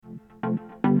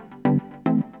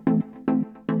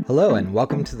Hello and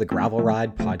welcome to the Gravel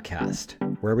Ride podcast,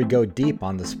 where we go deep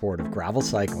on the sport of gravel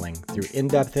cycling through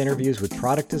in-depth interviews with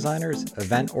product designers,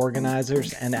 event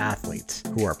organizers, and athletes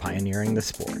who are pioneering the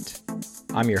sport.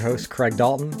 I'm your host, Craig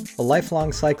Dalton, a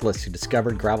lifelong cyclist who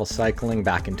discovered gravel cycling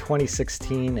back in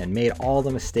 2016 and made all the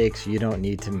mistakes you don't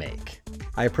need to make.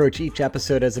 I approach each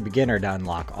episode as a beginner to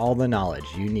unlock all the knowledge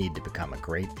you need to become a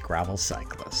great gravel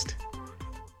cyclist.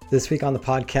 This week on the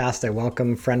podcast, I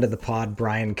welcome friend of the pod,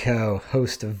 Brian Coe,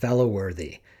 host of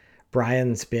Veloworthy.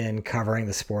 Brian's been covering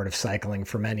the sport of cycling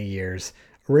for many years,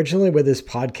 originally with his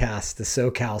podcast, The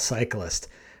SoCal Cyclist,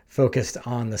 focused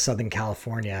on the Southern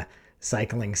California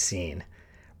cycling scene.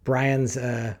 Brian's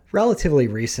a relatively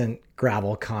recent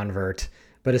gravel convert,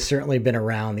 but has certainly been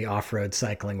around the off-road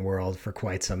cycling world for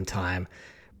quite some time.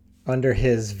 Under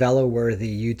his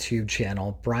Veloworthy YouTube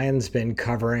channel, Brian's been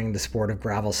covering the sport of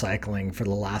gravel cycling for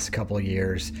the last couple of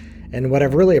years. And what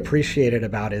I've really appreciated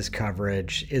about his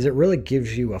coverage is it really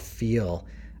gives you a feel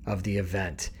of the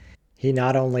event. He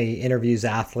not only interviews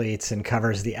athletes and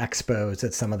covers the expos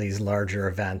at some of these larger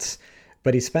events,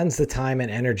 but he spends the time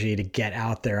and energy to get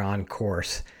out there on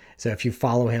course. So if you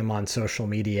follow him on social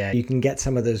media, you can get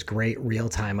some of those great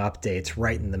real-time updates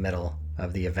right in the middle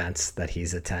of the events that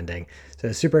he's attending.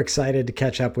 So super excited to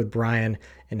catch up with Brian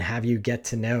and have you get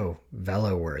to know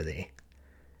Veloworthy.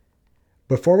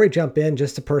 Before we jump in,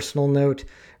 just a personal note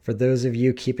for those of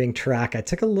you keeping track. I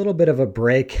took a little bit of a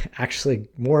break, actually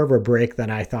more of a break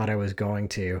than I thought I was going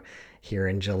to here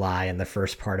in July and the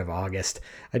first part of August.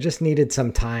 I just needed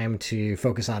some time to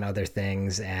focus on other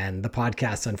things, and the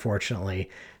podcast, unfortunately,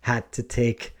 had to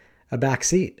take a back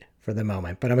seat for the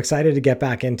moment, but I'm excited to get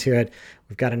back into it.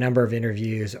 We've got a number of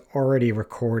interviews already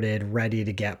recorded, ready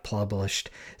to get published.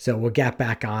 So we'll get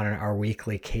back on our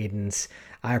weekly cadence.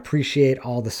 I appreciate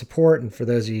all the support. And for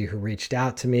those of you who reached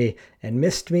out to me and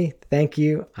missed me, thank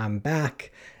you. I'm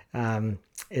back.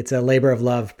 It's a labor of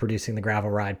love producing the Gravel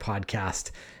Ride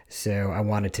podcast. So I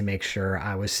wanted to make sure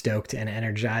I was stoked and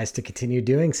energized to continue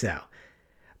doing so.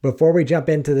 Before we jump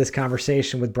into this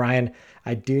conversation with Brian,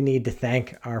 I do need to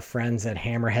thank our friends at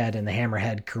Hammerhead and the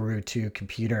Hammerhead Karoo 2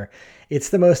 computer. It's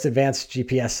the most advanced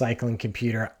GPS cycling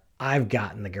computer I've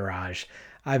got in the garage.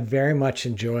 I've very much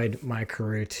enjoyed my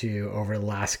Karoo 2 over the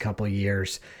last couple of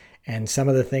years. And some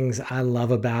of the things I love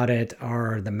about it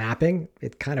are the mapping.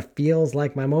 It kind of feels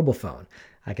like my mobile phone.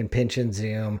 I can pinch and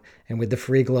zoom, and with the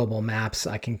free global maps,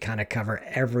 I can kind of cover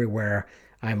everywhere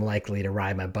I'm likely to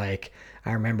ride my bike.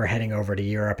 I remember heading over to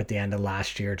Europe at the end of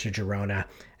last year to Girona,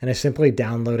 and I simply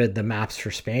downloaded the maps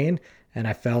for Spain, and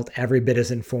I felt every bit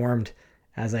as informed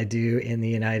as I do in the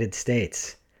United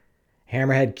States.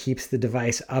 Hammerhead keeps the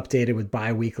device updated with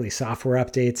bi-weekly software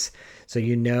updates, so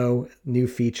you know new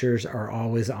features are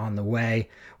always on the way.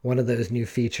 One of those new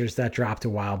features that dropped a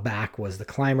while back was the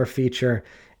climber feature.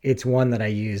 It's one that I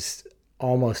use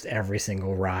almost every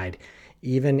single ride.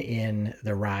 Even in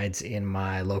the rides in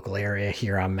my local area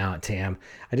here on Mount Tam.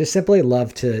 I just simply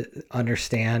love to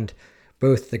understand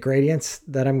both the gradients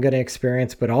that I'm going to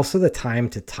experience, but also the time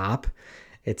to top.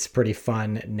 It's pretty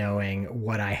fun knowing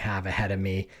what I have ahead of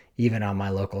me, even on my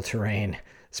local terrain,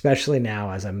 especially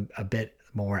now as I'm a bit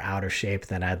more out of shape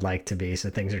than I'd like to be. So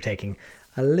things are taking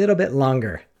a little bit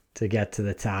longer to get to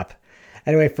the top.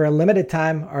 Anyway, for a limited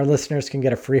time, our listeners can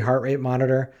get a free heart rate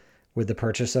monitor with the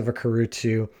purchase of a Karoo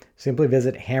 2. Simply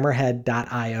visit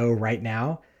hammerhead.io right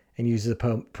now and use the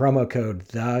promo code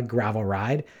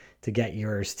TheGravelRide to get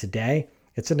yours today.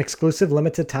 It's an exclusive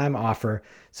limited time offer,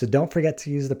 so don't forget to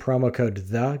use the promo code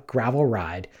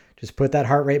TheGravelRide. Just put that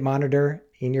heart rate monitor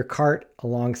in your cart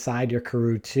alongside your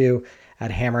Karoo 2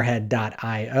 at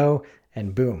hammerhead.io,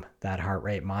 and boom, that heart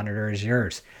rate monitor is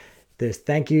yours.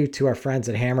 Thank you to our friends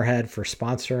at Hammerhead for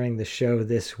sponsoring the show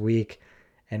this week.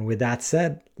 And with that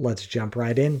said, let's jump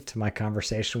right into my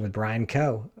conversation with Brian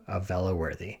Coe of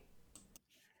Veloworthy.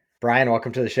 Brian,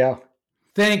 welcome to the show.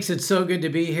 Thanks. It's so good to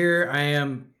be here. I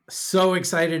am so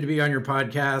excited to be on your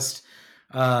podcast.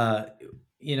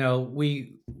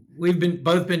 We've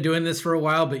both been doing this for a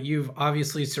while, but you've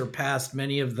obviously surpassed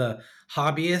many of the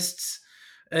hobbyists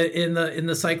in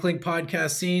the cycling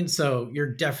podcast scene. So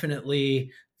you're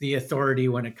definitely the authority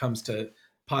when it comes to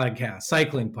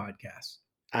cycling podcasts.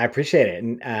 I appreciate it.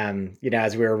 And,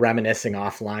 as we were reminiscing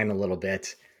offline a little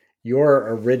bit,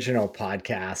 your original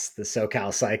podcast, The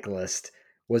SoCal Cyclist,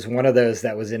 was one of those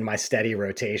that was in my steady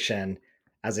rotation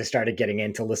as I started getting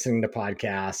into listening to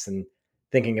podcasts and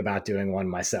thinking about doing one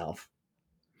myself.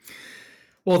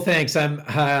 Well, thanks.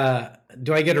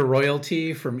 Do I get a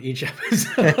royalty from each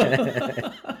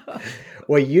episode?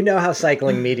 Well, you know how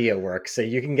cycling media works, so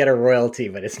you can get a royalty,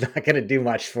 but it's not going to do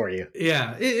much for you.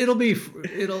 Yeah, it'll be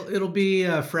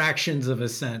fractions of a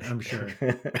cent, I'm sure.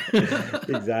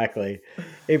 Exactly.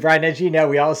 Hey, Brian, as you know,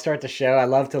 we always start the show. I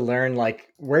love to learn,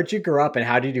 like, where'd you grow up and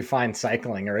how did you find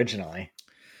cycling originally?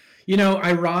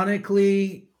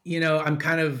 Ironically, I'm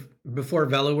kind of before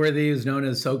Veloworthy was known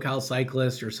as SoCal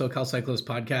Cyclist or SoCal Cyclist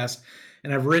Podcast,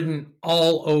 and I've ridden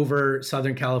all over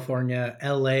Southern California,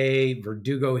 LA,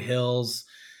 Verdugo Hills,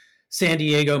 San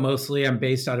Diego mostly. I'm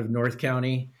based out of North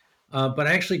County, but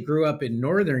I actually grew up in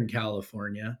Northern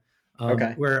California,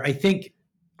 Okay. where I think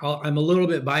I'm a little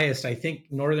bit biased. I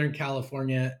think Northern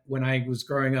California, when I was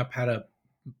growing up, had a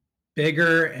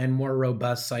bigger and more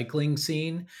robust cycling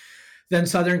scene than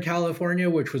Southern California,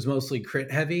 which was mostly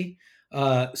crit heavy.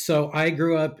 So I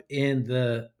grew up in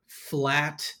the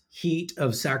flat heat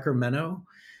of Sacramento.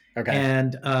 Okay.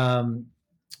 And,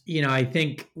 I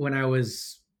think when I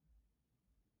was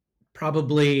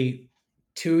probably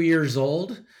 2 years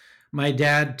old, my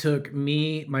dad took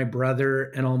me, my brother,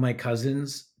 and all my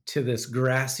cousins to this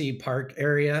grassy park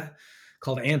area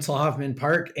called Ansel Hoffman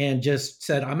Park and just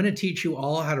said, I'm going to teach you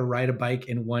all how to ride a bike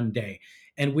in one day.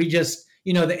 And we just,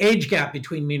 the age gap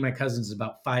between me and my cousins is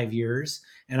about 5 years,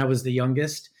 and I was the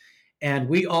youngest. And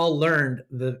we all learned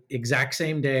the exact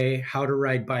same day how to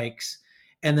ride bikes.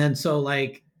 And then, so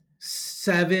like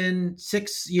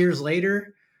 6 years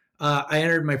later, I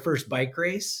entered my first bike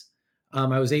race.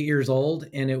 I was 8 years old,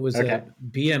 and it was Okay. a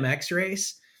BMX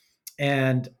race,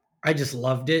 and I just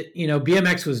loved it.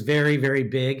 BMX was very, very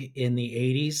big in the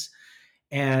 '80s,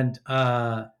 and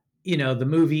the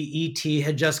movie E.T.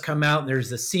 had just come out, and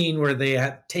there's a scene where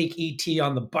they take E.T.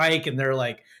 on the bike, and they're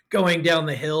like going down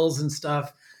the hills and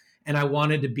stuff. And I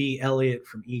wanted to be Elliot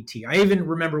from E.T. I even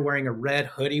remember wearing a red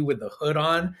hoodie with the hood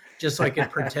on, just so I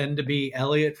could pretend to be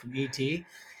Elliot from E.T.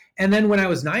 And then when I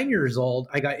was 9 years old,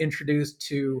 I got introduced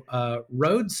to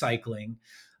road cycling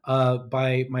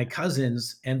by my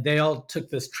cousins, and they all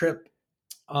took this trip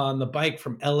on the bike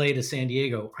from LA to San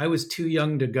Diego. I was too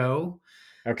young to go.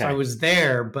 So I Okay. was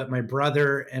there, but my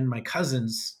brother and my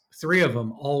cousins, three of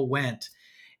them, all went.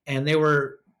 And they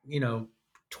were,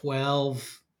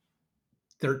 12,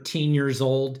 13 years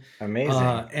old,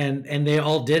 Amazing. and they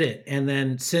all did it. And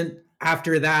then since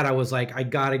after that, I was like, I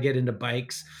got to get into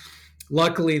bikes.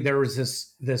 Luckily, there was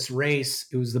this race.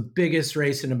 It was the biggest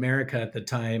race in America at the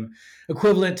time,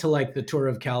 equivalent to like the Tour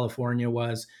of California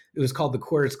was. It was called the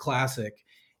Coors Classic,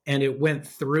 and it went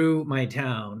through my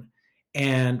town.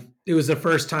 And it was the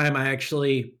first time I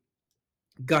actually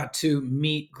got to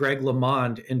meet Greg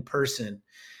LeMond in person.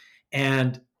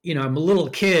 And I'm a little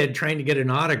kid trying to get an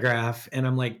autograph, and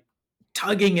I'm like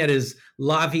tugging at his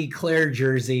La Vie Claire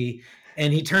jersey,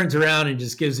 and he turns around and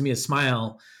just gives me a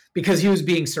smile because he was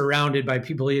being surrounded by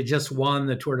people. He had just won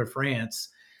the Tour de France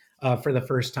for the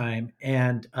first time,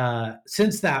 and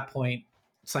since that point,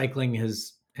 cycling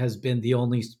has been the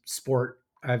only sport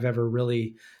I've ever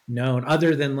really known,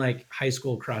 other than like high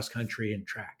school cross country and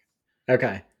track.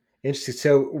 Okay. Interesting.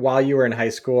 So while you were in high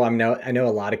school, I know a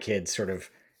lot of kids sort of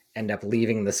end up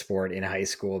leaving the sport in high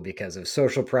school because of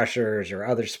social pressures or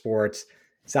other sports.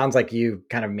 Sounds like you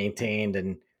kind of maintained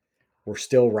and were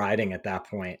still riding at that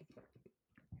point.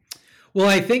 Well,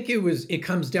 I think it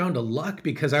comes down to luck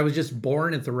because I was just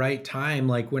born at the right time.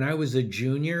 Like when I was a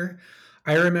junior,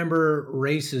 I remember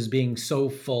races being so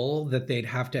full that they'd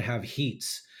have to have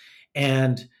heats.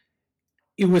 And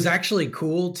it was actually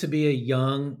cool to be a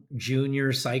young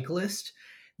junior cyclist.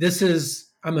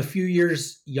 I'm a few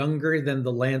years younger than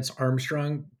the Lance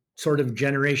Armstrong sort of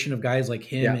generation of guys like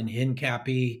him Yeah. and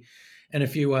Hincapie and a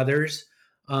few others.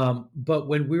 But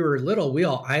when we were little, we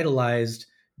all idolized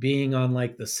being on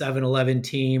like the 7-Eleven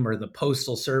team or the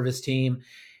Postal Service team.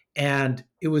 And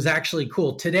it was actually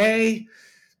cool. Today,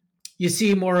 you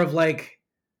see more of like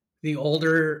the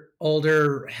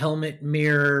older helmet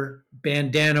mirror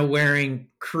bandana wearing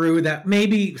crew that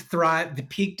maybe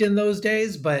peaked in those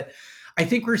days, but I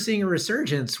think we're seeing a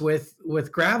resurgence with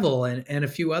gravel and a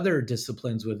few other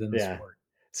disciplines within the Yeah. sport.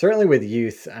 Certainly with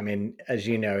youth. I mean, as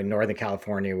you know, in Northern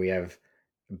California, we have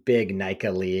a big NICA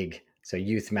league. So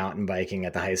youth mountain biking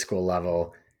at the high school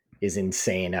level is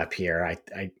insane up here.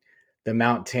 The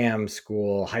Mount Tam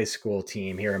school high school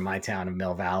team here in my town of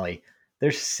Mill Valley,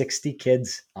 there's 60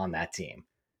 kids on that team,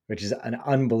 which is an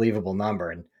unbelievable number.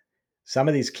 And some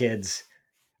of these kids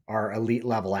are elite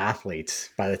level athletes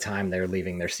by the time they're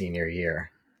leaving their senior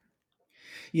year.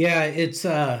 Yeah, it's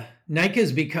NICA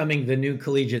is becoming the new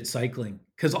collegiate cycling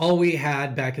because all we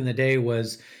had back in the day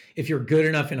was if you're good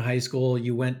enough in high school,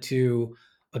 you went to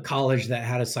a college that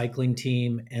had a cycling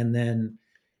team, and then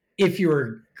if you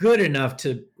were good enough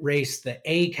to race the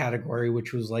A category,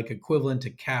 which was like equivalent to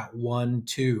Cat 1,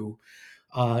 2,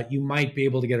 you might be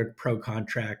able to get a pro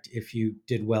contract if you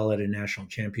did well at a national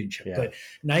championship. Yeah. But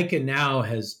NICA now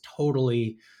has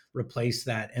totally replaced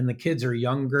that. And the kids are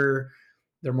younger,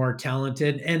 they're more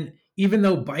talented. And even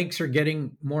though bikes are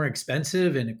getting more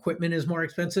expensive and equipment is more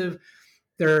expensive,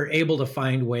 they're able to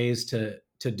find ways to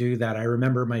do that. I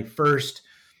remember my first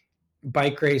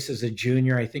bike race as a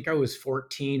junior. I think I was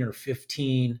 14 or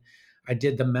 15. I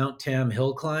did the Mount Tam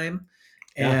hill climb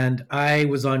and I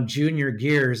was on junior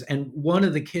gears. And one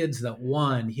of the kids that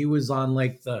won, he was on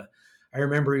I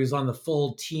remember he was on the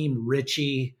full Team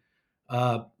Ritchie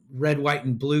red, white,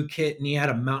 and blue kit. And he had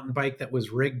a mountain bike that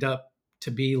was rigged up to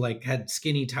be had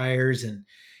skinny tires. And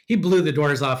he blew the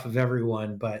doors off of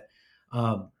everyone. But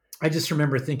I just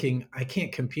remember thinking, I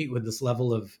can't compete with this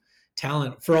level of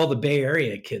talent for all the Bay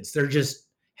Area kids. They're just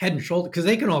head and shoulder because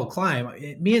they can all climb.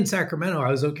 Me in Sacramento, I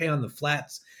was okay on the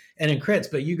flats and in crits,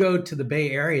 but you go to the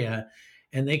Bay Area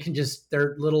and they can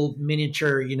their little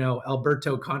miniature,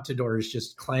 Alberto Contadors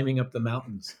just climbing up the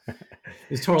mountains.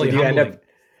 It's totally humbling.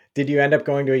 Did you end up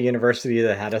going to a university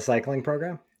that had a cycling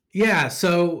program? Yeah.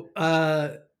 So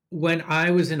when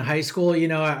I was in high school,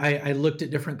 I looked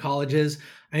at different colleges.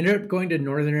 I ended up going to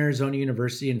Northern Arizona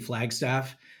University in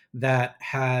Flagstaff that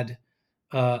had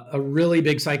a really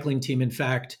big cycling team. In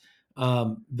fact,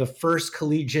 the first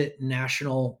collegiate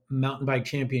national mountain bike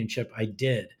championship I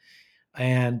did.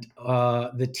 And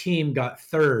the team got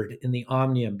third in the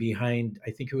Omnium behind,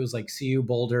 I think it was CU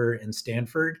Boulder and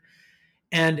Stanford.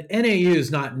 And NAU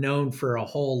is not known for a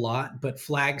whole lot, but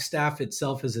Flagstaff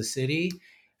itself as a city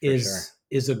is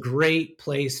a great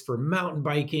place for mountain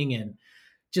biking. And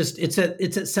just it's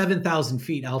at 7,000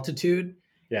 feet altitude.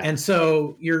 Yeah. And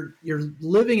so you're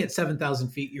living at 7,000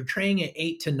 feet, you're training at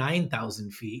 8,000 to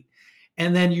 9,000 feet.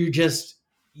 And then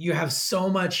you have so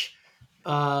much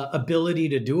ability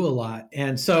to do a lot.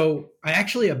 And so I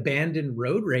actually abandoned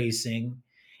road racing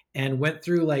and went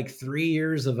through 3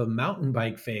 years of a mountain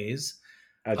bike phase.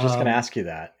 I was just going to ask you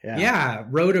that. Yeah. Yeah.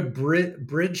 Rode a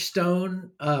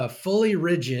Bridgestone, fully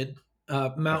rigid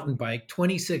mountain bike,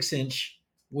 26-inch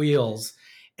wheels.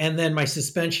 And then my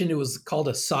suspension, it was called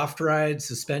a soft ride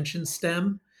suspension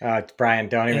stem. Brian,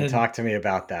 don't even talk to me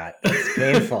about that. It's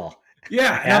painful.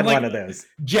 Yeah. I had one of those.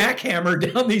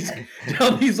 Jackhammer down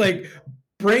these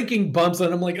breaking bumps,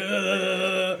 and I'm like,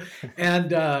 ugh. And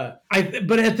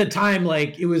but at the time,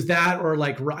 it was that, or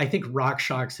I think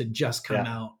RockShox had just come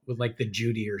out with the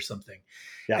Judy or something.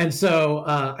 Yeah. And so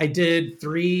I did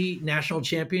 3 national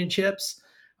championships.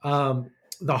 The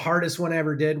hardest one I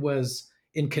ever did was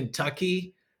in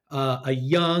Kentucky. A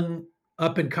young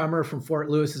up and comer from Fort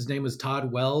Lewis, his name was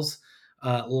Todd Wells,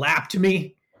 lapped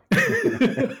me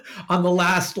on the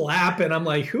last lap. And I'm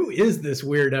like, who is this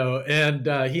weirdo?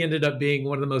 And he ended up being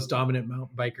one of the most dominant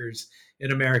mountain bikers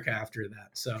in America after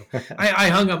that. So I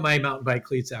hung up my mountain bike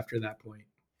cleats after that point.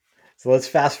 So let's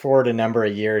fast forward a number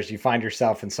of years. You find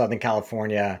yourself in Southern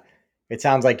California. It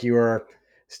sounds like you were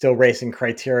still racing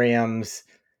criteriums,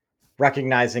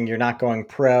 recognizing you're not going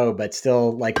pro, but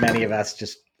still, like many of us,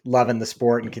 just loving the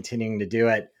sport and continuing to do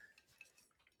it.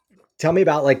 Tell me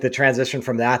about the transition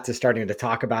from that to starting to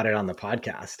talk about it on the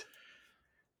podcast.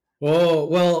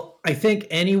 Well, I think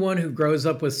anyone who grows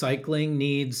up with cycling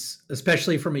needs,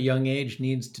 especially from a young age,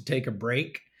 needs to take a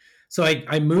break. So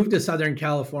I moved to Southern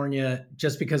California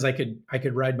just because I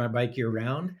could ride my bike year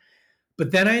round.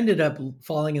 But then I ended up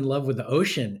falling in love with the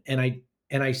ocean, and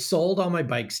I sold all my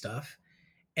bike stuff,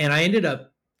 and I ended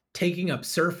up taking up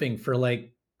surfing for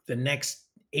the next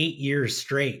 8 years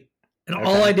straight. And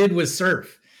all I did was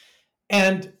surf.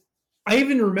 And I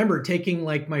even remember taking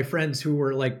my friends who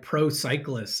were pro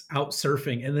cyclists out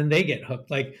surfing, and then they get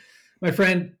hooked. My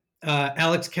friend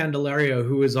Alex Candelario,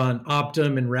 who was on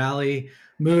Optum and Rally,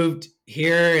 moved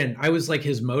here, and I was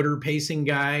his motor pacing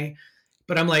guy.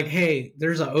 But I'm like, hey,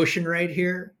 there's an ocean right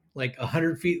here,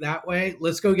 100 feet that way.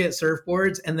 Let's go get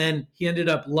surfboards. And then he ended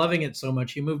up loving it so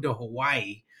much, he moved to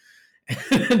Hawaii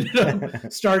and ended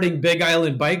up starting Big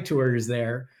Island bike tours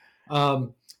there.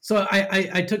 So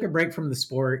I took a break from the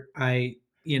sport. I,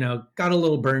 got a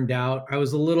little burned out. I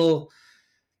was a little,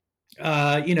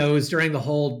 it was during the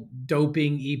whole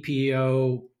doping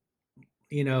EPO,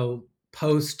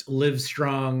 post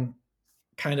Livestrong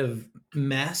kind of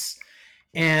mess.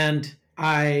 And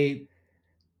I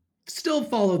still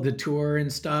followed the tour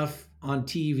and stuff on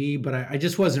TV, but I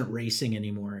just wasn't racing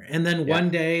anymore. And then one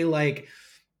day, in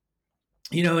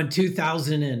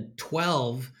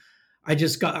 2012,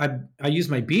 I used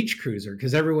my beach cruiser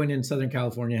because everyone in Southern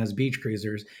California has beach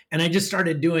cruisers. And I just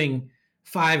started doing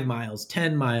 5 miles,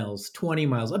 10 miles, 20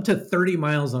 miles, up to 30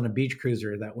 miles on a beach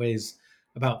cruiser that weighs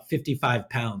about 55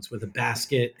 pounds with a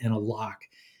basket and a lock.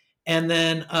 And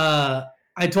then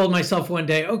I told myself one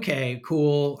day, okay,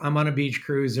 cool. I'm on a beach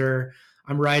cruiser.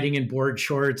 I'm riding in board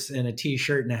shorts and a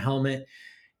t-shirt and a helmet.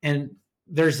 And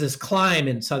there's this climb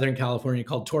in Southern California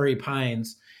called Torrey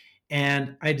Pines.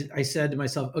 And I said to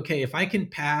myself, okay, if I can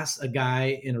pass a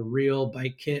guy in a real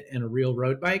bike kit and a real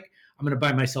road bike, I'm going to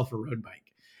buy myself a road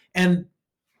bike. And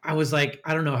I was like,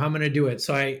 I don't know how I'm going to do it.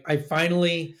 So I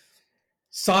finally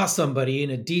saw somebody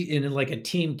in like a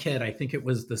team kit. I think it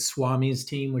was the Swamis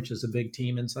team, which is a big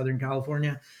team in Southern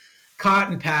California.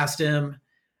 Caught and passed him.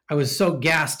 I was so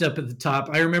gassed up at the top.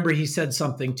 I remember he said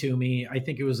something to me. I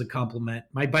think it was a compliment.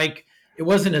 My bike, it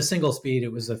wasn't a single speed,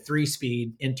 it was a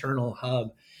 3-speed internal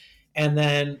hub. And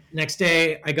then next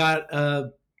day I got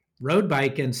a road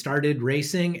bike and started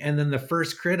racing. And then the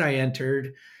first crit I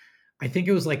entered, I think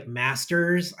it was like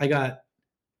Masters. I got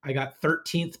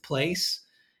 13th place.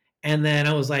 And then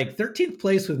I was like 13th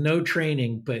place with no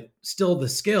training, but still the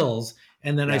skills.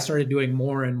 And then I Yeah. started doing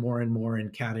more and more and more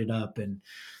and catted up, and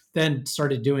then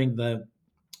started doing the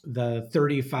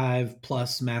 35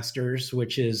 plus masters,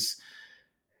 which is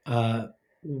uh,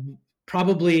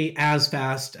 probably as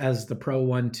fast as the Pro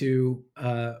 1-2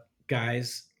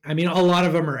 guys. I mean, a lot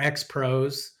of them are ex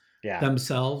pros Yeah.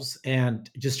 themselves, and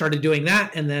just started doing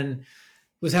that. And then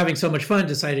was having so much fun,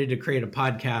 decided to create a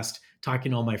podcast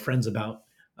talking to all my friends about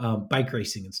bike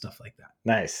racing and stuff like that.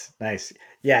 Nice. Nice.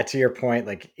 Yeah. To your point,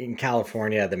 like in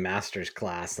California, the masters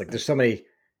class, like there's so many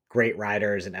great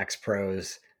riders and ex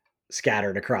pros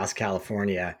scattered across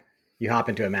California. You hop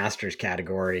into a masters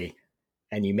category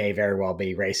and you may very well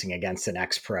be racing against an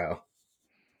ex pro.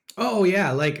 Oh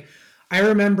yeah, like I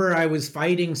remember I was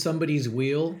fighting somebody's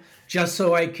wheel just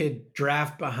so I could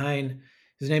draft behind.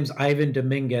 His name's Ivan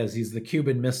Dominguez. He's the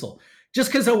Cuban Missile.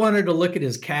 Just because I wanted to look at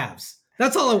his calves.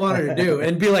 That's all I wanted to do,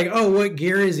 and be like, "Oh, what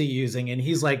gear is he using?" And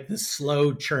he's like the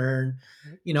slow churn,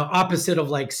 opposite of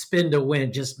like spin to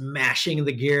win, just mashing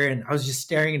the gear. And I was just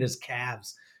staring at his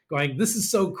calves, going, "This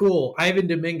is so cool." Ivan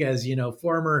Dominguez,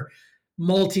 former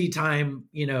multi-time,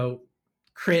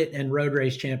 crit and road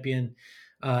race champion,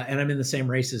 and I'm in the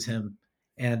same race as him,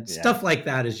 and Yeah. stuff like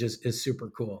that is super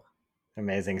cool.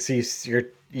 Amazing. So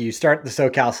you start the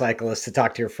SoCal Cyclist to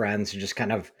talk to your friends, you just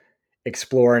kind of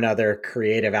explore another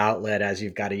creative outlet as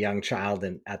you've got a young child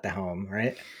at the home,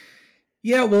 right?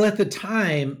 Yeah, well, at the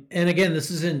time, and again, this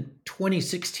is in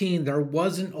 2016, there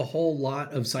wasn't a whole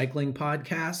lot of cycling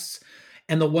podcasts.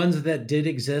 And the ones that did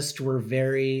exist were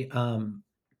very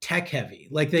tech heavy.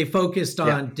 Like they focused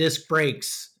Yeah. on disc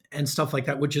brakes and stuff like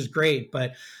that, which is great.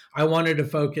 But I wanted to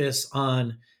focus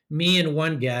on me and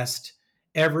one guest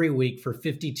every week for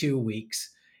 52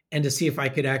 weeks and to see if I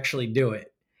could actually do it.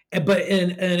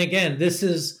 And again, this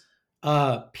is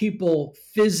people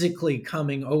physically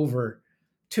coming over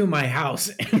to my house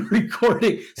and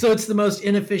recording. So it's the most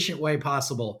inefficient way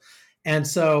possible. And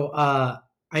so I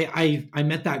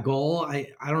met that goal. I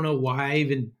don't know why I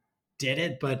even did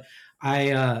it, but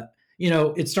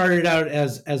it started out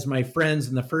as my friends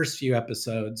in the first few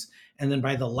episodes, and then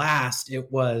by the last it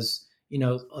was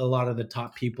a lot of the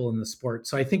top people in the sport.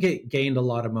 So I think it gained a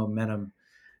lot of momentum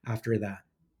after that.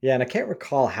 Yeah, and I can't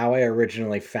recall how I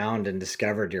originally found and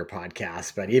discovered your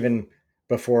podcast, but even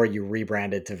before you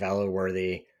rebranded to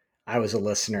Veloworthy, I was a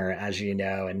listener, as you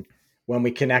know. And when we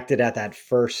connected at that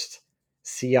first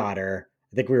Sea Otter,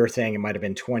 I think we were saying it might have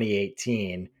been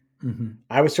 2018. Mm-hmm.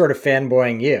 I was sort of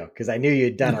fanboying you because I knew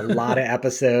you'd done a lot of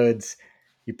episodes.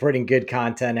 You're putting good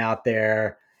content out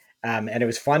there. And it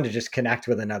was fun to just connect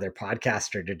with another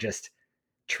podcaster to just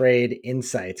trade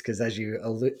insights. Because as you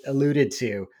alluded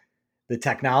to, the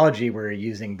technology we were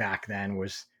using back then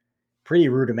was pretty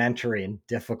rudimentary and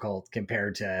difficult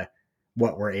compared to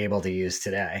what we're able to use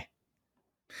today.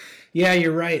 Yeah,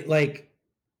 you're right. Like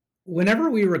whenever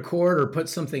we record or put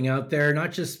something out there,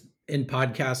 not just in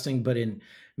podcasting, but in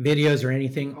videos or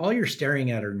anything, all you're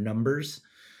staring at are numbers.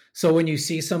 So when you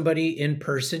see somebody in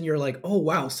person, you're like, oh,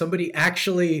 wow, somebody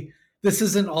actually, this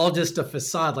isn't all just a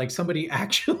facade. Like somebody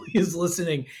actually is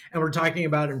listening and we're talking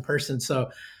about it in person. So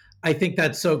I think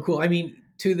that's so cool. I mean,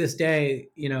 to this day,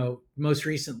 most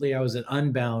recently I was at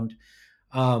Unbound,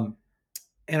 um,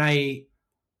 and I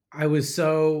was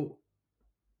so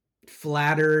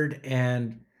flattered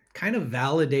and kind of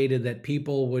validated that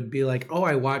people would be like, "Oh,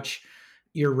 I watch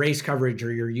your race coverage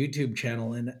or your YouTube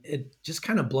channel," and it just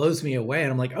kind of blows me away.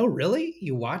 And I'm like, "Oh, really?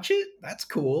 You watch it? That's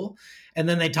cool." And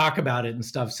then they talk about it and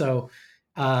stuff. So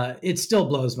it still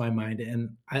blows my mind,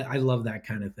 and I love that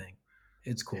kind of thing.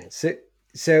 It's cool. So,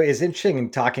 so it's interesting in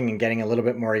talking and getting a little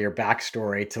bit more of your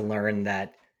backstory to learn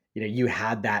that you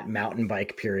had that mountain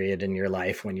bike period in your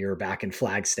life when you were back in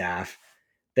Flagstaff.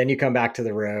 Then you come back to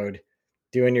the road,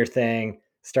 doing your thing,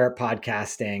 start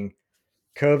podcasting.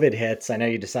 COVID hits. I know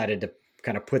you decided to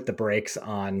kind of put the brakes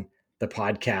on the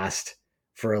podcast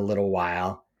for a little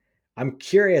while. I'm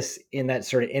curious, in that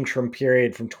sort of interim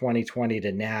period from 2020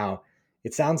 to now,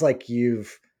 it sounds like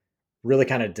you've really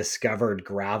kind of discovered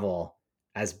gravel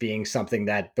as being something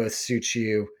that both suits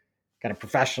you kind of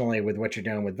professionally with what you're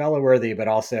doing with Veloworthy, but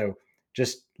also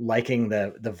just liking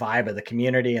the vibe of the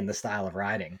community and the style of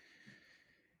riding.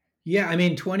 Yeah, I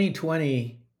mean,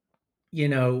 2020, you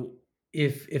know,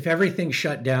 if everything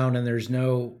shut down and there's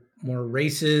no more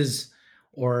races,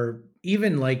 or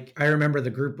even like I remember the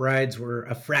group rides were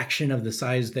a fraction of the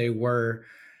size they were,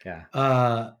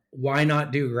 Yeah. why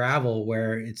not do gravel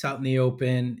where it's out in the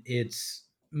open? It's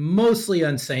mostly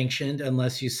unsanctioned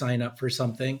unless you sign up for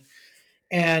something.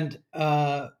 And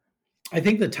I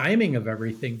think the timing of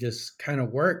everything just kind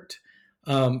of worked.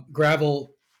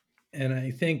 Gravel, and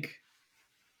I think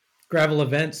gravel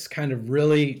events kind of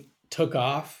really took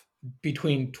off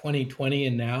between 2020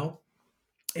 and now.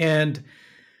 And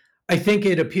I think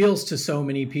it appeals to so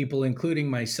many people, including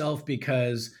myself,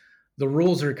 because the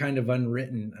rules are kind of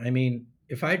unwritten. I mean,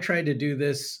 if I tried to do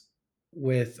this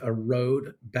with a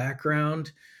road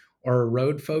background or a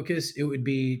road focus, it would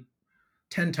be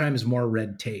 10 times more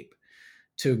red tape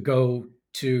to go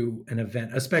to an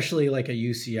event, especially like a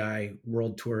UCI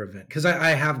World Tour event. Because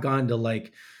I have gone to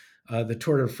like the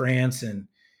Tour de France and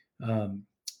um,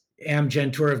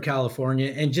 Amgen Tour of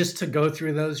California, and just to go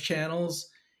through those channels,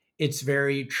 it's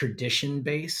very tradition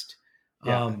based.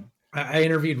 Yeah. I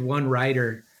interviewed one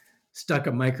rider, stuck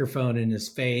a microphone in his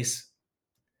face,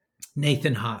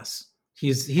 Nathan Haas.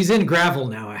 He's in gravel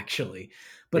now actually,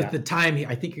 but at Yeah. the time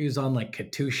I think he was on like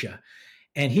Katusha,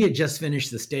 and he had just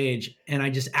finished the stage, and I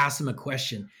just asked him a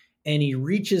question, and he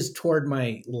reaches toward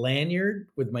my lanyard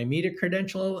with my media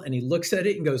credential, and he looks at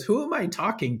it and goes, "Who am I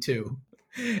talking to?"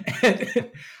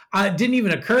 And it didn't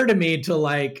even occur to me to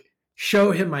like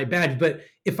show him my badge. But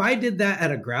if I did that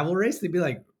at a gravel race, they'd be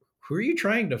like, "Who are you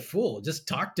trying to fool? Just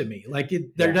talk to me." Like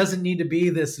there Yeah. doesn't need to be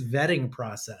this vetting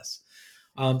process.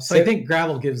 So I So, think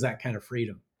gravel gives that kind of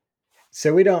freedom.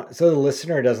 so the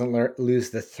listener doesn't lose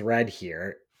the thread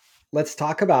here. Let's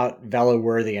talk about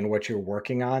Veloworthy and what you're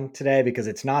working on today, because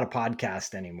it's not a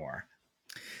podcast anymore.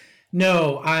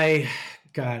 No,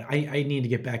 God, I need to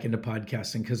get back into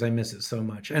podcasting because I miss it so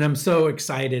much. And I'm so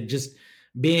excited. Just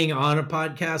being on a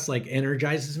podcast like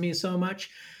energizes me so much.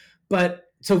 But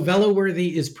so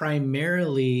Veloworthy is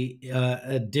primarily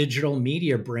a digital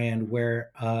media brand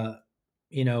where,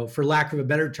 for lack of a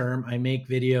better term, I make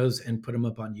videos and put them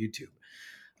up on YouTube.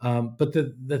 But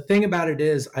the thing about it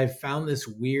is, I've found this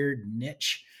weird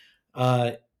niche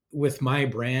uh, with my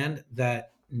brand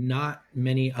that not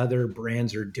many other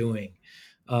brands are doing.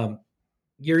 Um,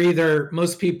 you're either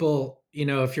most people,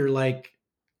 if you're like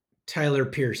Tyler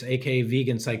Pierce, aka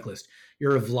Vegan Cyclist,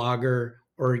 you're a vlogger,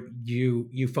 or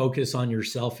you focus on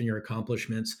yourself and your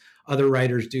accomplishments. Other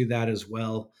writers do that as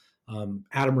well.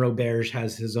 Adam Roberge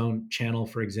has his own channel,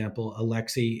 for example.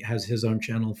 Alexi has his own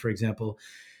channel, for example.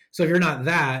 So if you're not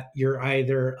that, you're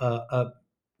either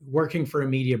working for a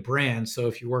media brand. So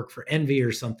if you work for Envy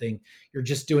or something, you're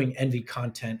just doing Envy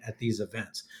content at these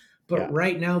events. But Yeah.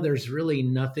 right now, there's really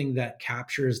nothing that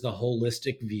captures the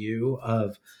holistic view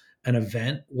of an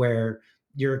event where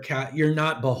you're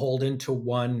not beholden to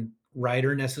one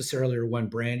writer necessarily or one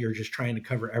brand. You're just trying to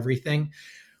cover everything,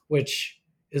 which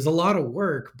is a lot of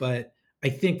work. But I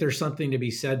think there's something to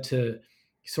be said to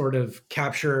sort of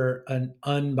capture an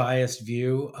unbiased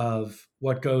view of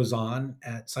what goes on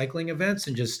at cycling events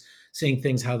and just seeing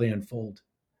things how they unfold.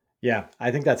 Yeah.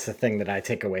 I think that's the thing that I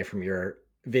take away from your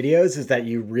videos, is that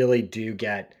you really do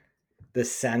get the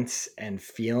sense and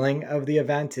feeling of the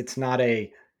event. It's not an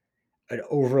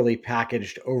overly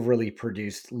packaged, overly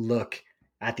produced look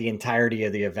at the entirety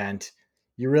of the event.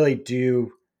 You really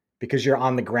do, because you're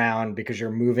on the ground, because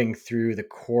you're moving through the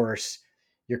course,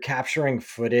 you're capturing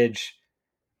footage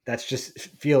that's just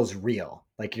feels real.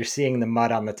 Like you're seeing the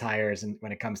mud on the tires, and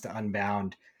when it comes to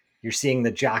Unbound, you're seeing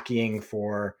the jockeying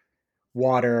for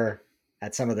water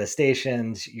at some of the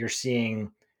stations. You're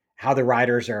seeing how the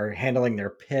riders are handling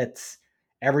their pits,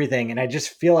 everything. And I just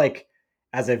feel like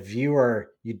as a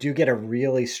viewer, you do get a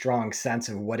really strong sense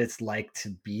of what it's like to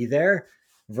be there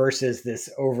versus this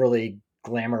overly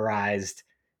glamorized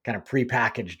kind of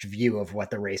prepackaged view of what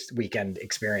the race weekend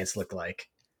experience looked like.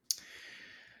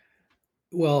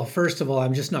 Well, first of all,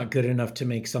 I'm just not good enough to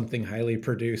make something highly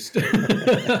produced.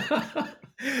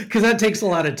 Because that takes a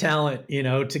lot of talent,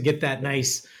 to get that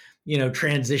nice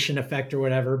transition effect or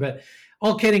whatever. But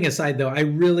all kidding aside, though, I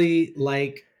really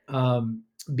like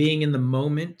being in the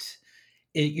moment.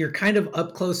 You're kind of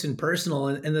up close and personal.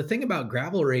 And the thing about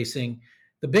gravel racing,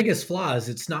 the biggest flaw is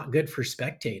it's not good for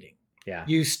spectating. Yeah.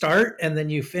 You start and then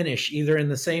you finish either in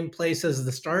the same place as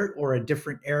the start or a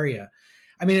different area.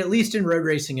 I mean, at least in road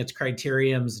racing, it's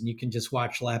criteriums and you can just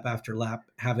watch lap after lap,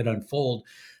 have it unfold.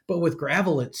 But with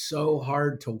gravel, it's so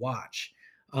hard to watch.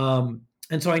 And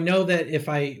so I know that if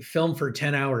I film for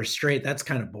 10 hours straight, that's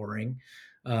kind of boring.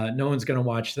 No one's going to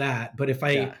watch that. But if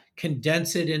I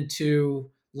condense it into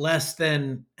less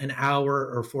than an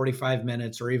hour or 45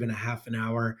 minutes or even a half an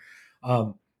hour,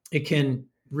 it can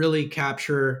really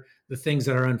capture the things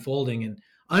that are unfolding. And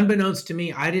unbeknownst to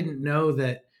me, I didn't know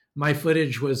that my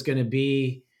footage was going to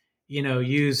be,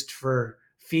 used for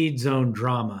feed zone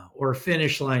drama or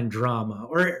finish line drama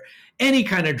or any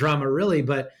kind of drama really.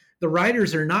 But the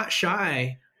riders are not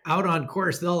shy out on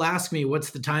course. They'll ask me, what's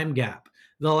the time gap?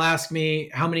 They'll ask me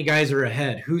how many guys are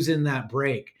ahead, who's in that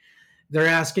break. They're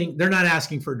not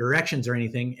asking for directions or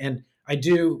anything. And I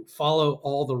do follow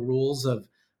all the rules of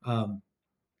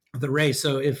the race.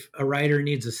 So if a rider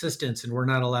needs assistance and we're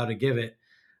not allowed to give it,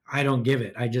 I don't give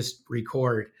it. I just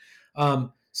record.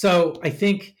 So I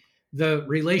think the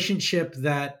relationship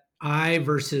that I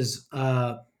versus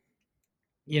a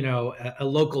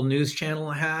local news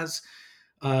channel has,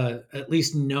 at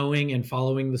least knowing and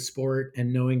following the sport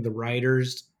and knowing the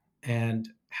riders and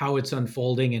how it's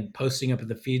unfolding and posting up at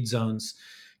the feed zones,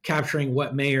 capturing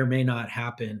what may or may not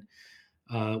happen,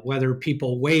 whether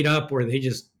people wait up or they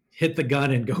just hit the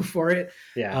gun and go for it,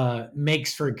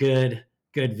 makes for good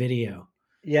video.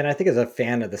 Yeah, and I think as a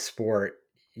fan of the sport,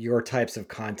 your types of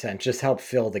content just help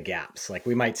fill the gaps. Like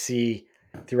we might see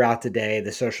throughout the day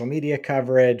the social media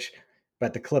coverage,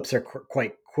 but the clips are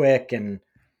quite quick and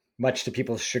much to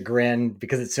people's chagrin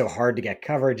because it's so hard to get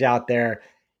coverage out there.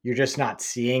 You're just not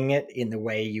seeing it in the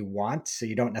way you want. So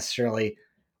you don't necessarily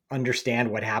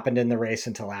understand what happened in the race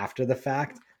until after the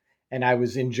fact. And I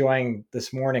was enjoying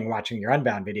this morning watching your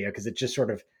Unbound video because it just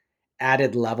sort of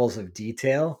added levels of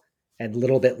detail and a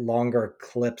little bit longer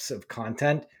clips of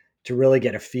content to really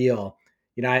get a feel.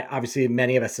 Obviously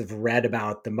many of us have read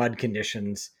about the mud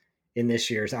conditions in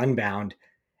this year's Unbound.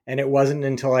 And it wasn't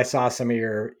until I saw some of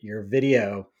your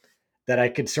video that I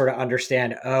could sort of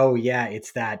understand, oh yeah,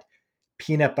 it's that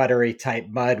peanut buttery type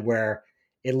mud where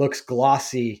it looks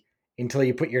glossy until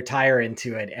you put your tire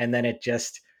into it. And then it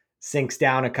just sinks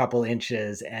down a couple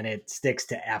inches and it sticks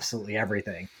to absolutely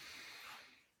everything.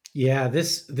 Yeah,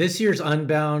 this year's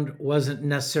Unbound wasn't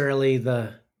necessarily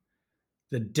the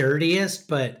dirtiest,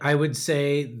 but I would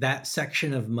say that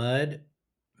section of mud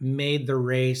made the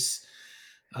race.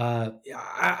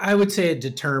 I would say it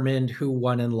determined who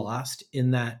won and lost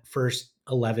in that first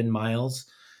 11 miles.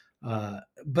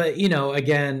 But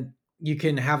again, you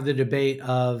can have the debate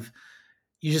of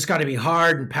you just got to be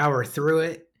hard and power through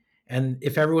it. And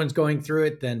if everyone's going through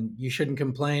it, then you shouldn't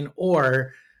complain.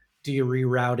 Or do you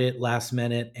reroute it last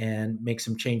minute and make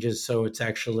some changes so it's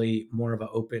actually more of an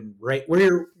open right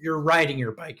where you're riding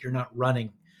your bike, you're not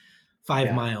running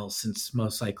 5 miles, since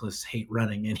most cyclists hate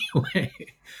running anyway.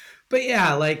 But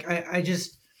yeah, like I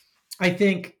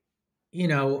think,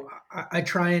 I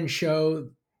try and show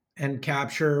and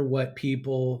capture what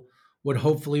people would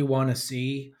hopefully want to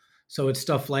see. So it's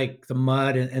stuff like the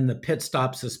mud and the pit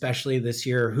stops, especially this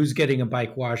year, who's getting a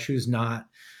bike wash, who's not,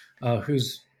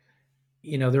 who's,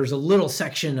 there's a little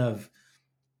section of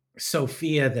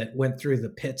Sophia that went through the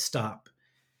pit stop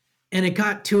and it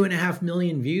got 2.5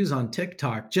 million views on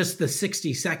TikTok, just the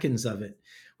 60 seconds of it,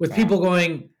 with people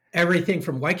going everything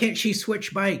from why can't she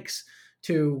switch bikes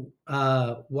to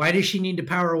why does she need to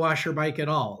power wash her bike at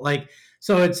all? Like,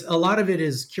 so it's a lot of it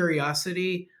is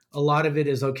curiosity. A lot of it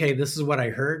is, okay, this is what I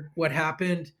heard, what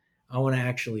happened. I want to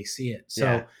actually see it.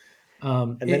 So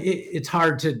it's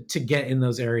hard to get in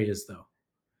those areas though.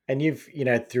 And you've,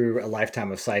 through a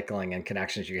lifetime of cycling and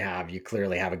connections you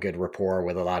clearly have a good rapport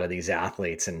with a lot of these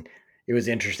athletes. And it was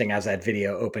interesting as that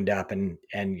video opened up and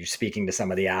you're speaking to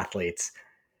some of the athletes.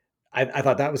 I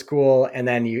thought that was cool. And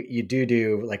then you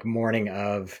do like morning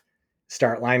of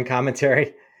start line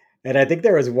commentary. And I think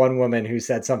there was one woman who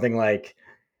said something like,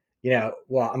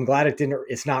 well, I'm glad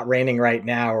it's not raining right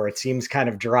now, or it seems kind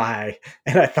of dry.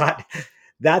 And I thought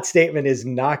that statement is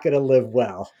not going to live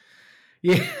well.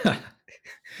 Yeah.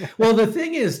 Well, the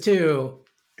thing is too,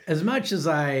 as much as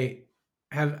I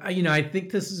have, I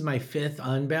think this is my 5th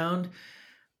Unbound.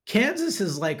 Kansas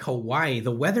is like Hawaii.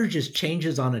 The weather just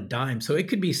changes on a dime. So it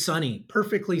could be sunny,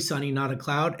 perfectly sunny, not a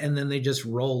cloud, and then they just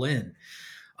roll in.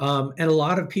 And a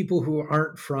lot of people who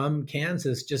aren't from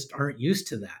Kansas just aren't used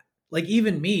to that. Like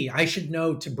even me, I should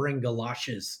know to bring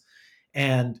galoshes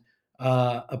and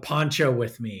a poncho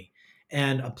with me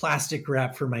and a plastic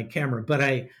wrap for my camera. But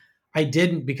I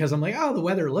didn't because I'm like, oh, the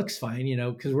weather looks fine,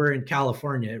 because we're in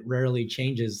California. It rarely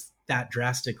changes that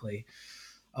drastically.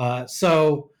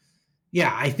 So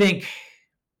yeah, I think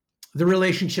the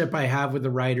relationship I have with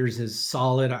the writers is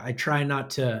solid. I try not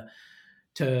to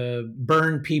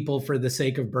burn people for the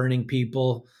sake of burning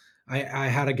people. I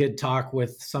had a good talk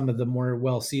with some of the more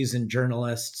well-seasoned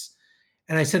journalists,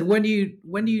 and I said, when do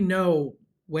you know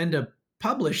when to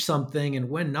publish something and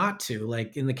when not to?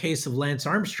 Like in the case of Lance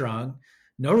Armstrong,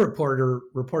 no reporter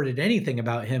reported anything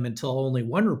about him until only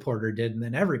one reporter did, and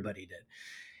then everybody did.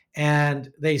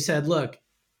 And they said, look,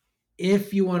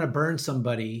 if you want to burn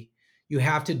somebody, you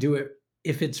have to do it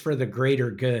if it's for the greater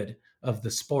good of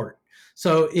the sport.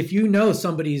 So if you know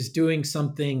somebody's doing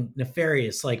something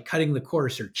nefarious, like cutting the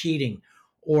course or cheating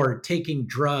or taking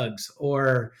drugs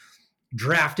or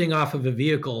drafting off of a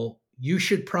vehicle, you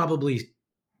should probably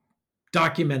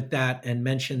document that and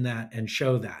mention that and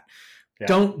show that. Yeah.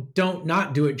 Don't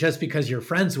not do it just because you're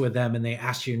friends with them and they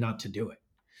ask you not to do it.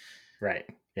 Right.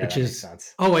 Yeah, Which that makes is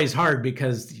sense. always hard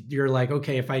because you're like,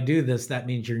 okay, if I do this, that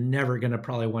means you're never going to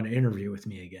probably want to interview with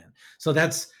me again. So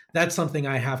that's something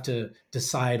I have to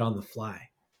decide on the fly.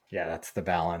 Yeah, that's the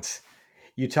balance.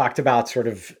 You talked about sort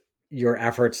of your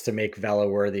efforts to make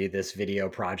Veloworthy this video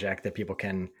project that people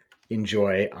can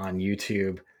enjoy on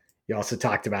YouTube. You also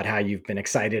talked about how you've been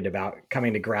excited about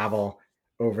coming to gravel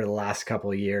over the last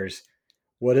couple of years.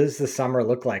 What does the summer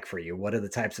look like for you? What are the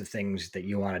types of things that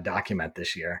you want to document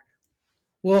this year?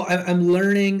 Well, I'm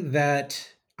learning that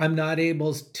I'm not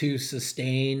able to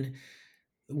sustain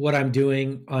what I'm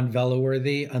doing on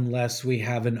Veloworthy unless we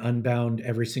have an Unbound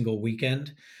every single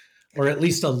weekend, or at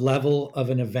least a level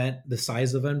of an event the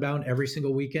size of Unbound every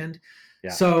single weekend. Yeah.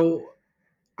 So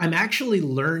I'm actually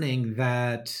learning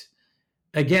that,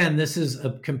 again, this is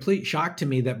a complete shock to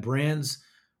me that brands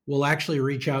will actually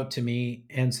reach out to me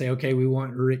and say, okay, we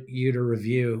want you to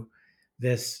review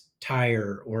this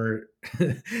tire, or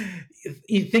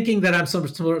thinking that I'm some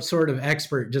sort of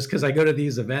expert just because I go to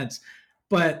these events.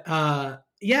 But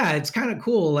yeah, it's kind of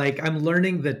cool. Like I'm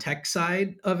learning the tech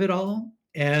side of it all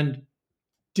and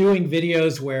doing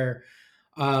videos where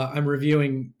I'm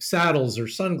reviewing saddles or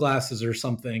sunglasses or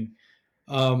something,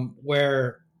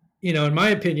 where, in my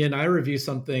opinion, I review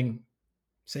something,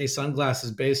 say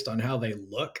sunglasses, based on how they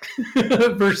look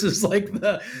versus like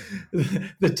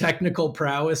the technical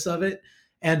prowess of it.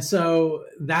 And so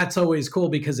that's always cool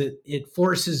because it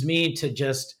forces me to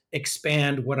just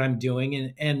expand what I'm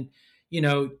doing. And you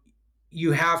know,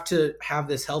 you have to have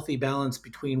this healthy balance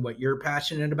between what you're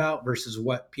passionate about versus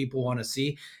what people want to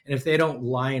see. And if they don't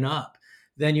line up,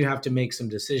 then you have to make some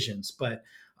decisions. But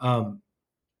when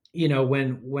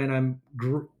I'm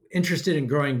interested in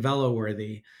growing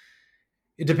Veloworthy,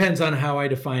 it depends on how I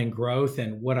define growth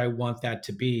and what I want that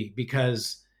to be.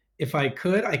 Because if I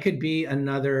could be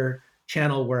another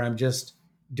channel where I'm just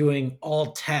doing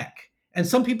all tech. And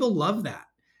some people love that.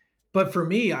 But for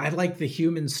me, I like the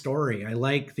human story. I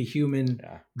like the human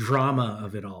Yeah. drama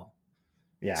of it all.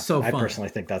 Yeah. So I fun. personally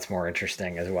think that's more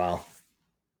interesting as well.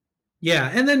 Yeah.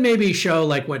 And then maybe show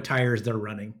like what tires they're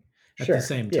running at the Sure.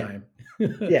 same Yeah. time.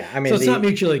 Yeah. I So mean, it's not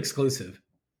mutually exclusive.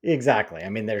 exactly. I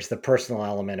mean, there's the personal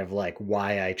element of like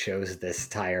why I chose this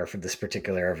tire for this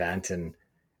particular event and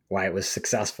why it was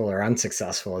successful or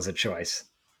unsuccessful as a choice.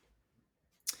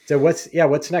 So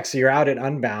what's next? So you're out at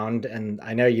Unbound, and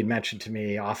I know you'd mentioned to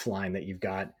me offline that you've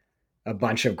got a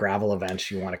bunch of gravel events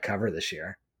you want to cover this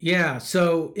year. Yeah.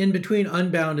 So in between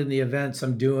Unbound and the events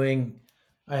I'm doing,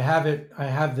 I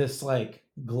have this like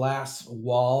glass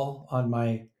wall on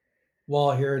my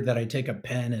wall here that I take a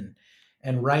pen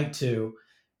and write to.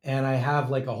 And I have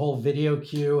like a whole video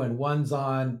queue, and one's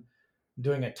on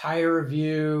doing a tire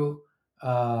review,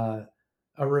 uh,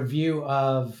 a review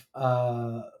of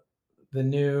the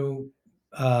new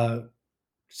uh,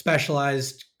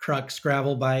 specialized Crux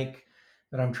gravel bike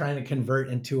that I'm trying to convert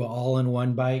into an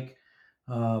all-in-one bike.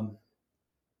 Um,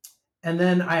 and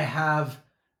then I have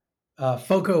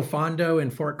Foco Fondo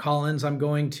in Fort Collins. I'm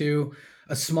going to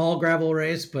a small gravel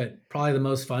race, but probably the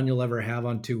most fun you'll ever have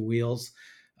on two wheels.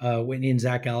 Whitney and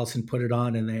Zach Allison put it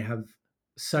on, and they have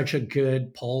such a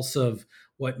good pulse of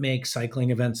what makes cycling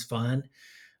events fun.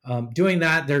 Doing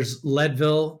that, there's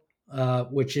Leadville,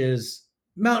 which is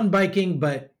mountain biking,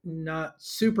 but not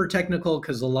super technical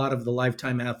because a lot of the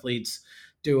lifetime athletes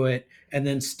do it. And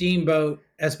then Steamboat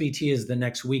SBT is the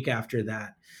next week after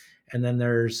that. And then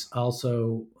there's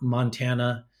also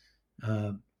Montana,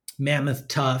 uh, Mammoth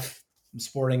Tough. I'm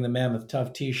sporting the Mammoth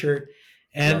Tough t-shirt.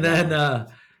 And Love that then one.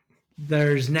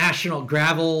 there's national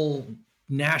gravel,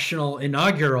 national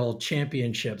inaugural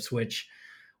championships, which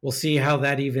we'll see how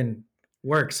that even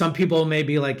works. Some people may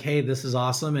be like, hey, this is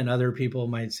awesome. And other people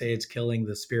might say it's killing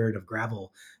the spirit of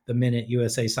gravel the minute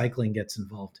USA Cycling gets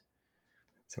involved.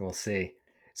 So we'll see.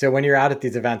 So when you're out at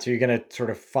these events, are you going to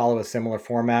sort of follow a similar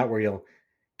format where you'll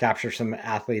capture some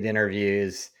athlete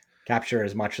interviews, capture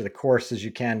as much of the course as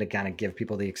you can to kind of give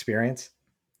people the experience?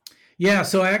 Yeah.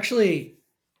 So I actually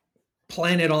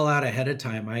plan it all out ahead of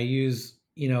time. I use,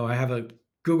 I have a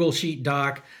Google Sheet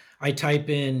doc. I type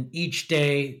in each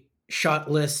day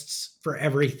shot lists for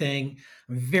everything.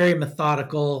 I'm very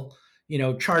methodical,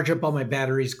 charge up all my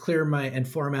batteries, and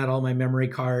format all my memory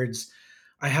cards.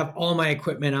 I have all my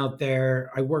equipment out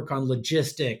there. I work on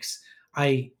logistics.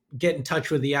 I get in touch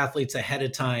with the athletes ahead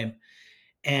of time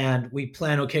and we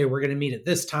plan, okay, we're going to meet at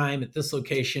this time at this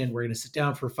location. We're going to sit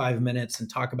down for 5 minutes and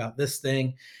talk about this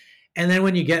thing. And then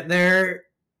when you get there,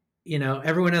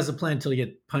 everyone has a plan until you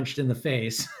get punched in the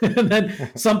face. And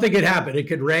then something could happen. It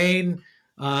could rain.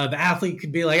 The athlete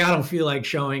could be like, I don't feel like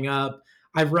showing up.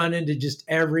 I've run into just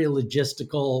every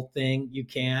logistical thing you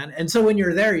can. And so when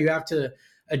you're there, you have to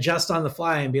adjust on the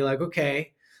fly and be like,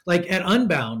 okay, like at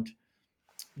Unbound,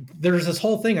 there's this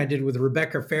whole thing I did with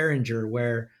Rebecca Fahringer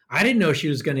where I didn't know she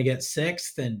was going to get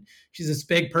sixth, and she's this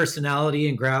big personality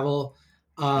in gravel.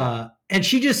 And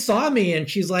she just saw me and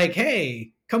she's like,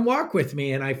 hey, come walk with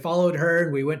me. And I followed her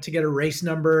and we went to get a race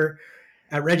number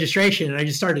at registration. And I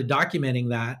just started documenting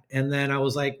that. And then I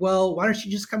was like, well, why don't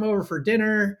you just come over for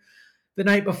dinner the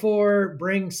night before,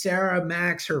 bring Sarah,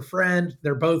 Max, her friend.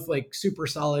 They're both like super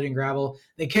solid in gravel.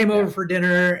 They came over for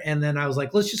dinner. And then I was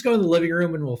like, let's just go in the living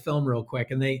room and we'll film real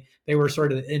quick. And they were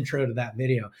sort of the intro to that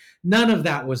video. None of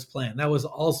that was planned. That was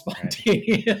all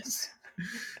spontaneous. Right.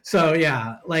 So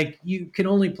yeah, like you can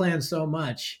only plan so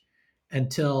much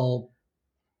until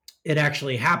it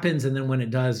actually happens. And then when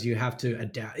it does, you have to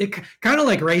adapt. It kind of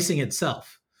like racing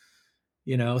itself,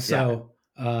 so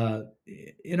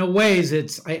in a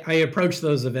ways I approach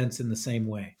those events in the same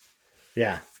way.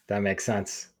 Yeah, that makes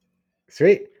sense.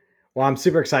 Sweet. Well, I'm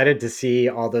super excited to see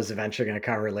all those events you're going to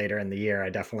cover later in the year.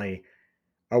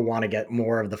 I want to get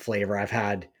more of the flavor. I've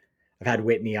had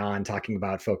Whitney on talking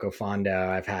about Foco Fondo.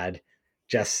 I've had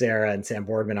Jess Sarah and Sam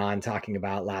Boardman on talking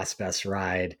about Last Best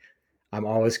Ride. I'm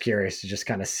always curious to just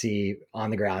kind of see on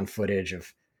the ground footage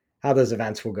of how those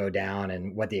events will go down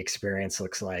and what the experience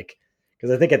looks like.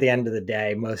 Because I think at the end of the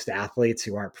day, most athletes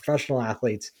who aren't professional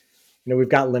athletes, we've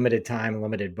got limited time,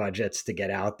 limited budgets to get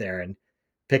out there, and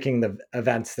picking the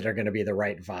events that are going to be the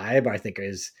right vibe, I think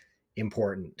is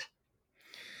important.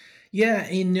 Yeah,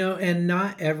 and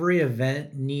not every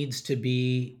event needs to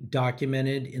be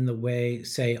documented in the way,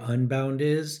 say, Unbound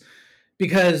is,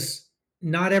 because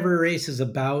not every race is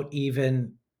about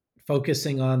even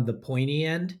focusing on the pointy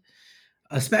end,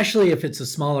 especially if it's a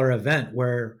smaller event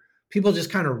where people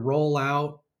just kind of roll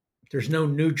out. There's no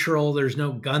neutral, there's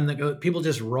no gun that goes. People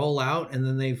just roll out and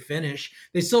then they finish.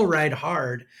 They still ride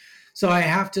hard. So I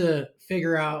have to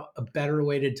figure out a better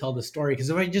way to tell the story, because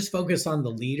if I just focus on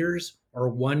the leaders or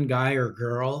one guy or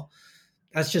girl,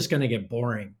 that's just going to get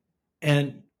boring.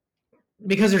 And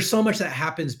because there's so much that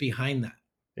happens behind that.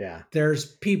 Yeah. There's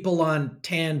people on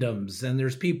tandems and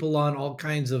there's people on all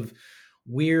kinds of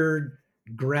weird,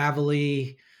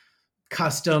 gravelly,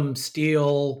 custom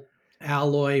steel,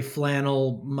 alloy,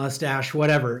 flannel, mustache,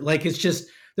 whatever. Like it's just,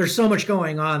 there's so much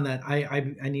going on that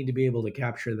I need to be able to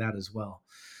capture that as well.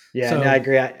 Yeah, no, I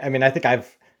agree. I mean, I think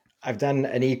I've done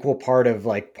an equal part of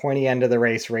like pointy end of the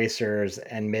race racers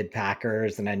and mid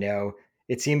packers. And I know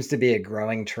it seems to be a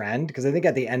growing trend, because I think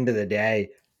at the end of the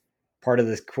day, part of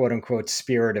this quote unquote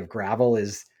spirit of gravel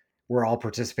is we're all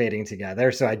participating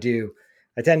together. So I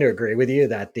tend to agree with you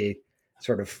that the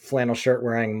sort of flannel shirt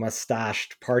wearing,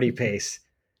 mustached party pace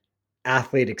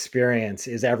athlete experience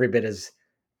is every bit as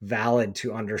valid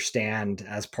to understand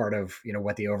as part of,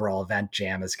 what the overall event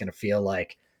jam is going to feel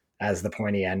like as the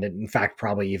pointy end. And in fact,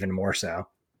 probably even more so.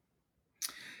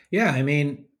 Yeah. I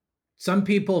mean, some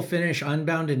people finish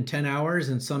Unbound in 10 hours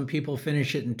and some people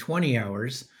finish it in 20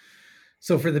 hours.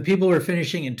 So for the people who are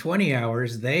finishing in 20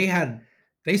 hours, they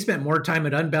spent more time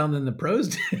at Unbound than the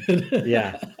pros did.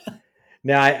 Yeah.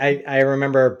 No, I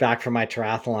remember back from my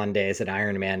triathlon days at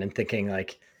Ironman and thinking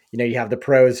like, you have the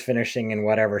pros finishing in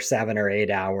whatever 7 or 8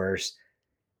 hours.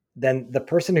 Then the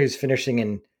person who's finishing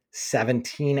in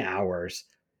 17 hours,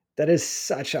 that is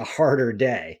such a harder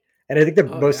day. And I think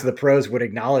that most of the pros would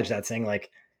acknowledge that, saying like,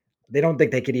 they don't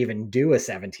think they could even do a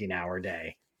 17-hour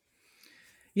day.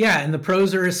 Yeah. And the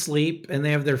pros are asleep and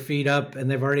they have their feet up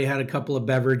and they've already had a couple of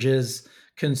beverages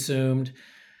consumed.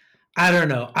 I don't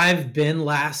know. I've been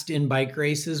last in bike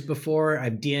races before.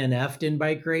 I've DNF'd in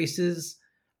bike races.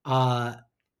 Uh,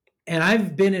 and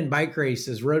I've been in bike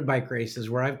races, road bike races,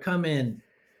 where I've come in,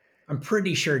 I'm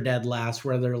pretty sure dead last,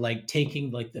 where they're like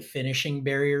taking like the finishing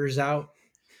barriers out.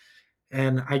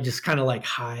 And I just kind of like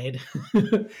hide.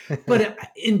 But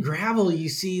in gravel, you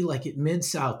see like at Mid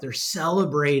South, they're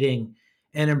celebrating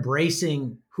and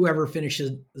embracing whoever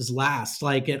finishes last.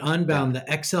 Like at Yeah. Unbound,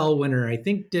 the XL winner, I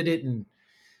think did it in,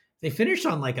 they finished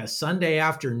on like a Sunday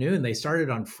afternoon. They started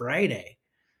on Friday.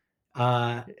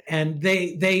 And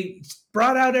they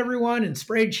brought out everyone and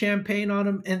sprayed champagne on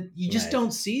them. And you just Nice.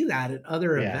 don't see that at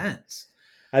other Yeah. events.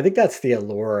 I think that's the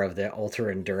allure of the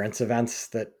ultra endurance events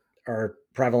that are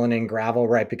prevalent in gravel,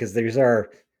 right? Because these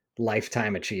are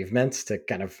lifetime achievements to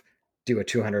kind of do a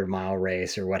 200-mile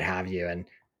race or what have you. And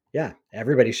yeah,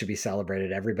 everybody should be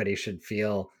celebrated. Everybody should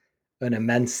feel an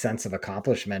immense sense of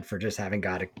accomplishment for just having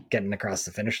got it, getting across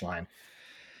the finish line.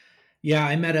 Yeah,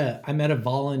 I met a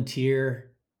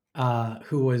volunteer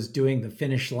who was doing the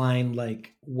finish line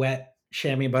like wet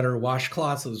chamois butter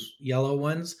washcloths, those yellow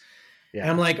ones. And Yeah.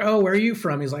 I'm like, "Oh, where are you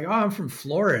from?" He's like, "Oh, I'm from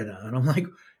Florida." And I'm like,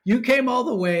 "You came all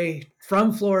the way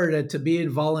from Florida to be a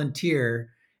volunteer,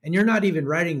 and you're not even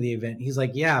writing the event." He's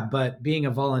like, "Yeah, but being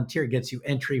a volunteer gets you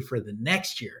entry for the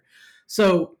next year."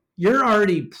 So you're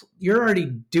already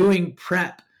doing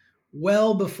prep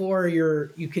well before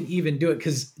you can even do it,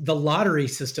 because the lottery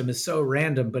system is so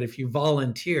random. But if you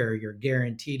volunteer, you're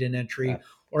guaranteed an Uh, entry,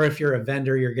 or if you're a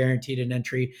vendor, you're guaranteed an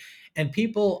entry. And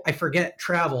people, I forget,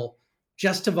 travel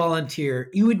just to volunteer.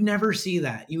 You would never see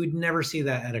that. You would never see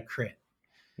that at a crit.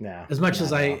 no, As much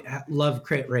as not at all. I love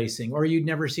crit racing, or you'd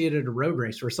never see it at a road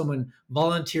race where someone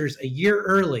volunteers a year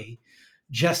early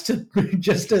just to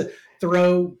just to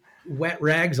throw wet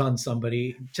rags on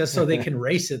somebody just so they can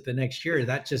race it the next year.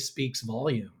 That just speaks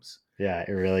volumes. Yeah,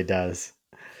 it really does.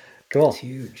 It's Cool.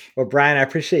 huge. Well, Brian, I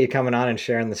appreciate you coming on and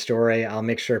sharing the story. I'll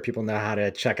make sure people know how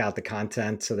to check out the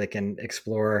content so they can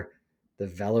explore the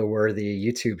Veloworthy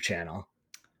YouTube channel.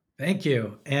 Thank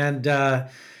you. And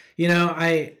you know,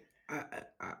 I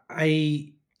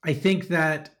I I think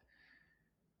that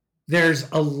there's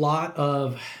a lot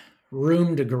of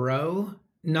room to grow,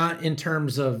 not in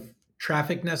terms of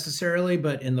traffic necessarily,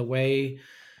 but in the way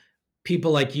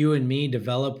people like you and me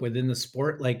develop within the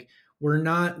sport. Like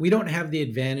we don't have the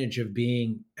advantage of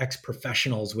being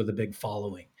ex-professionals with a big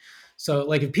following. So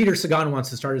like if Peter Sagan wants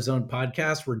to start his own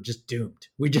podcast, we're just doomed.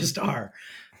 We just are.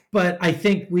 But I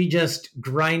think we just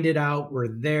grind it out. We're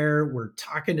there, we're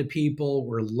talking to people,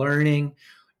 we're learning,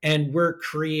 and we're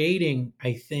creating,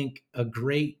 I think, a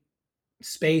great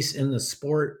space in the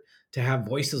sport to have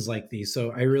voices like these.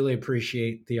 So I really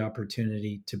appreciate the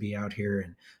opportunity to be out here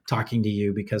and talking to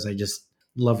you, because I just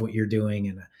love what you're doing.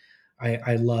 And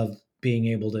I love being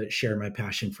able to share my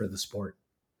passion for the sport.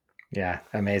 Yeah,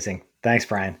 amazing. Thanks,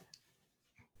 Brian.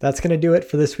 That's going to do it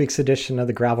for this week's edition of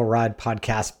the Gravel Ride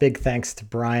Podcast. Big thanks to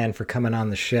Brian for coming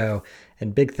on the show,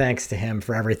 and big thanks to him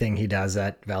for everything he does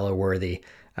at Veloworthy.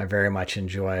 I very much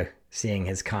enjoy seeing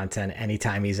his content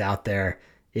anytime he's out there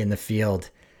in the field.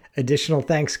 Additional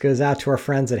thanks goes out to our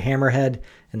friends at Hammerhead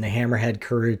and the Hammerhead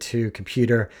Karoo 2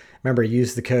 computer. Remember,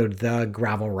 use the code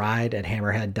THEGRAVELRIDE at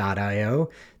hammerhead.io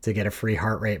to get a free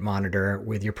heart rate monitor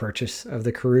with your purchase of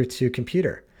the Karoo 2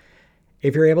 computer.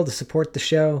 If you're able to support the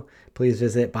show, please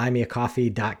visit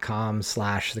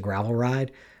buymeacoffee.com/thegravelride,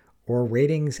 or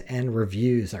ratings and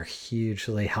reviews are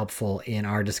hugely helpful in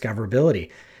our discoverability.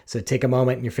 So take a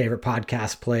moment in your favorite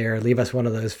podcast player, leave us one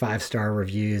of those 5-star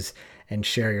reviews, and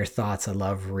share your thoughts. I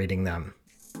love reading them.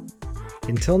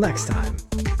 Until next time,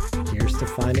 here's to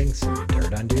finding some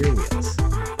dirt under your wheels.